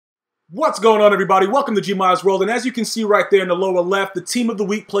What's going on, everybody? Welcome to GmiasWorld, and as you can see right there in the lower left, the Team of the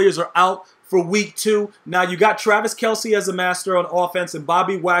Week players are out for Week 2. Now, you got Travis Kelce as a master on offense and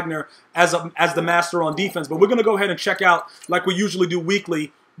Bobby Wagner as the master on defense. But we're going to go ahead and check out, like we usually do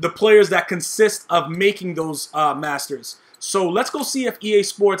weekly, the players that consist of making those masters. So let's go see if EA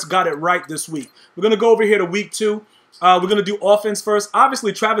Sports got it right this week. We're going to go over here to Week 2. We're going to do offense first.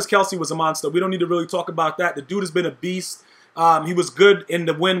 Obviously, Travis Kelce was a monster. We don't need to really talk about that. The dude has been a beast. He was good in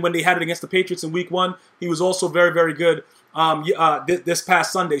the win when they had it against the Patriots in Week 1. He was also very, very good this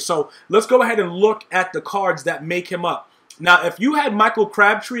past Sunday. So let's go ahead and look at the cards that make him up. Now, if you had Michael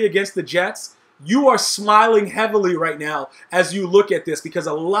Crabtree against the Jets, you are smiling heavily right now as you look at this because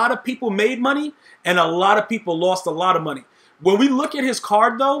a lot of people made money and a lot of people lost a lot of money. When we look at his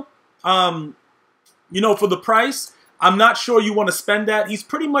card, though, you know, for the price, I'm not sure you want to spend that. He's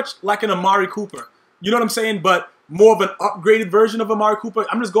pretty much like an Amari Cooper. You know what I'm saying? But more of an upgraded version of Amari Cooper.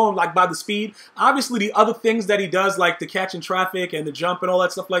 I'm just going like by the speed. Obviously, the other things that he does, like the catch in traffic and the jump and all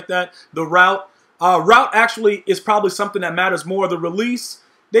that stuff like that, the route. Route actually is probably something that matters more. The release,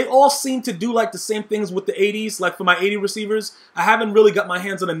 they all seem to do like the same things with the 80s. Like for my 80 receivers, I haven't really got my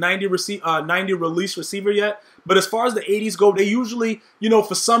hands on a 90 release receiver yet. But as far as the 80s go, they usually, you know,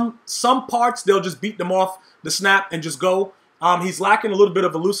 for some parts, they'll just beat them off the snap and just go. He's lacking a little bit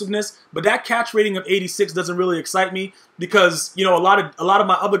of elusiveness, but that catch rating of 86 doesn't really excite me because, you know, a lot of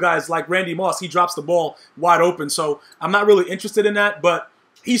my other guys like Randy Moss, he drops the ball wide open, so I'm not really interested in that. But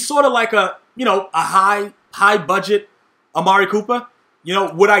he's sort of like a, you know, a high budget Amari Cooper. You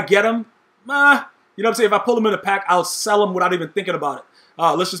know, would I get him? You know what I'm saying? If I pull him in a pack, I'll sell him without even thinking about it.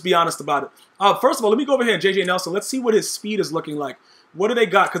 Let's just be honest about it. First of all, let me go over here and J.J. Nelson. Let's see what his speed is looking like. What do they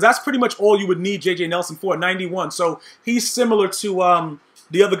got? Because that's pretty much all you would need J.J. Nelson for, 91. So he's similar to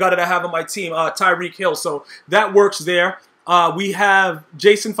the other guy that I have on my team, Tyreek Hill. So that works there. We have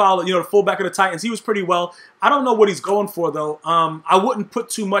Jason Fowler, you know, the fullback of the Titans. He was pretty well. I don't know what he's going for, though. I wouldn't put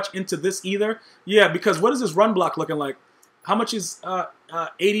too much into this either. Yeah, because what is his run block looking like? How much is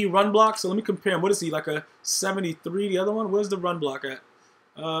 80 run block? So let me compare him. What is he, like a 73? The other one? Where's the run block at?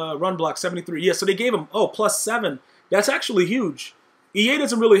 Run block, 73. Yeah, so they gave him, oh, +7. That's actually huge. EA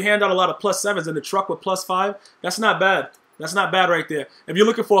doesn't really hand out a lot of +7s in the truck with +5. That's not bad. That's not bad right there. If you're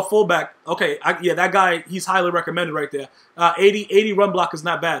looking for a fullback, okay, yeah, that guy, he's highly recommended right there. 80 run block is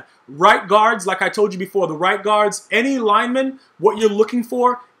not bad. Right guards, like I told you before, the right guards, any lineman, what you're looking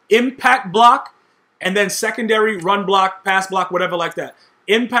for, impact block, and then secondary run block, pass block, whatever like that.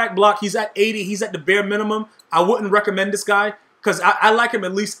 Impact block, he's at 80. He's at the bare minimum. I wouldn't recommend this guy because I like him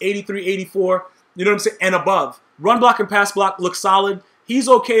at least 83, 84, you know what I'm saying, and above. Run block and pass block look solid. He's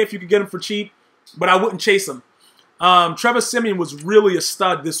okay if you could get him for cheap, but I wouldn't chase him. Trevor Siemian was really a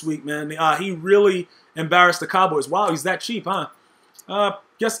stud this week, man. He really embarrassed the Cowboys. Wow, he's that cheap, huh?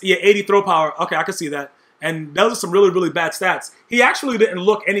 Yeah, 80 throw power. Okay, I can see that. And those are some really, really bad stats. He actually didn't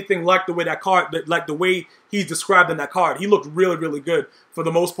look anything like the way that card, like the way he's described in that card. He looked really, really good for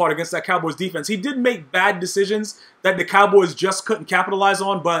the most part against that Cowboys defense. He did make bad decisions that the Cowboys just couldn't capitalize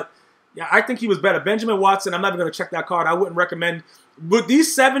on, but yeah, I think he was better. Benjamin Watson, I'm not even going to check that card. I wouldn't recommend. With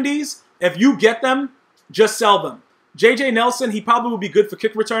these 70s, if you get them, just sell them. J.J. Nelson, he probably would be good for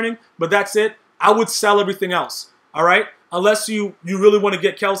kick returning, but that's it. I would sell everything else, all right? Unless you really want to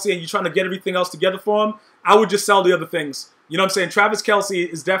get Kelce and you're trying to get everything else together for him, I would just sell the other things. You know what I'm saying? Travis Kelce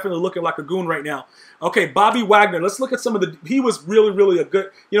is definitely looking like a goon right now. Okay, Bobby Wagner. Let's look at some of the... He was really, really a good...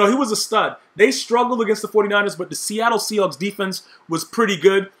 You know, he was a stud. They struggled against the 49ers, but the Seattle Seahawks defense was pretty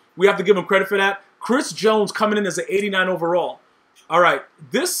good. We have to give him credit for that. Chris Jones coming in as an 89 overall. All right,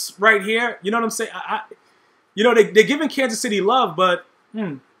 this right here, you know what I'm saying? You know, they're giving Kansas City love, but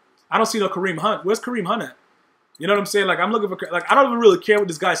I don't see no Kareem Hunt. Where's Kareem Hunt at? You know what I'm saying? Like, I'm looking for, like, I don't even really care what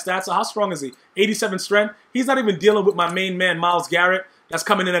this guy's stats are. How strong is he? 87 strength. He's not even dealing with my main man, Myles Garrett, that's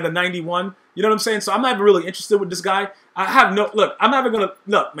coming in at a 91. You know what I'm saying? So I'm not even really interested with this guy. I have no, look, I'm not even going to,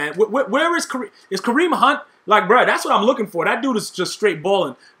 look, man, where is Kareem? Is Kareem Hunt? Like, bro, that's what I'm looking for. That dude is just straight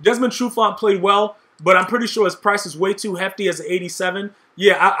balling. Desmond Trufant played well, but I'm pretty sure his price is way too hefty as an 87.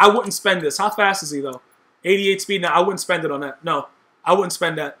 Yeah, I wouldn't spend this. How fast is he, though? 88 speed? No, I wouldn't spend it on that. No, I wouldn't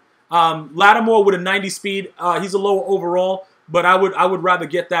spend that. Lattimore with a 90 speed. He's a lower overall, but I would rather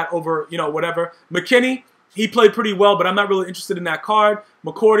get that over, you know, whatever. McKinney, he played pretty well, but I'm not really interested in that card.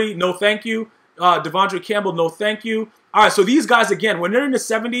 McCourty, no thank you. Devondre Campbell, no thank you. All right, so these guys, again, when they're in the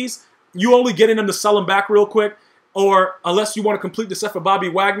 70s, you only get in them to sell them back real quick, or unless you want to complete the set for Bobby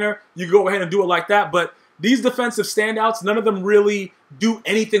Wagner, you go ahead and do it like that. But these defensive standouts, none of them really do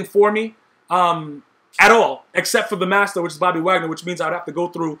anything for me at all, except for the master, which is Bobby Wagner, which means I'd have to go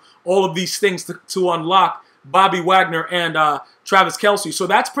through all of these things to unlock Bobby Wagner, and Travis KELCE. So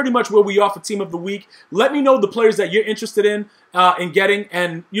that's pretty much where we are for Team of the Week. Let me know the players that you're interested in getting,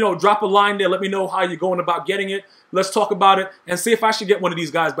 and drop a line there. Let me know how you're going about getting it. Let's talk about it and see if I should get one of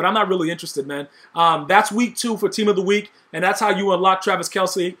these guys. But I'm not really interested, man. That's week 2 for Team of the Week, and that's how you unlock Travis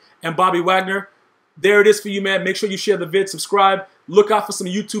KELCE and Bobby Wagner. There it is for you, man. Make sure you share the vid, subscribe. Look out for some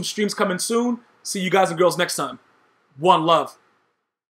YouTube streams coming soon. See you guys and girls next time. One love.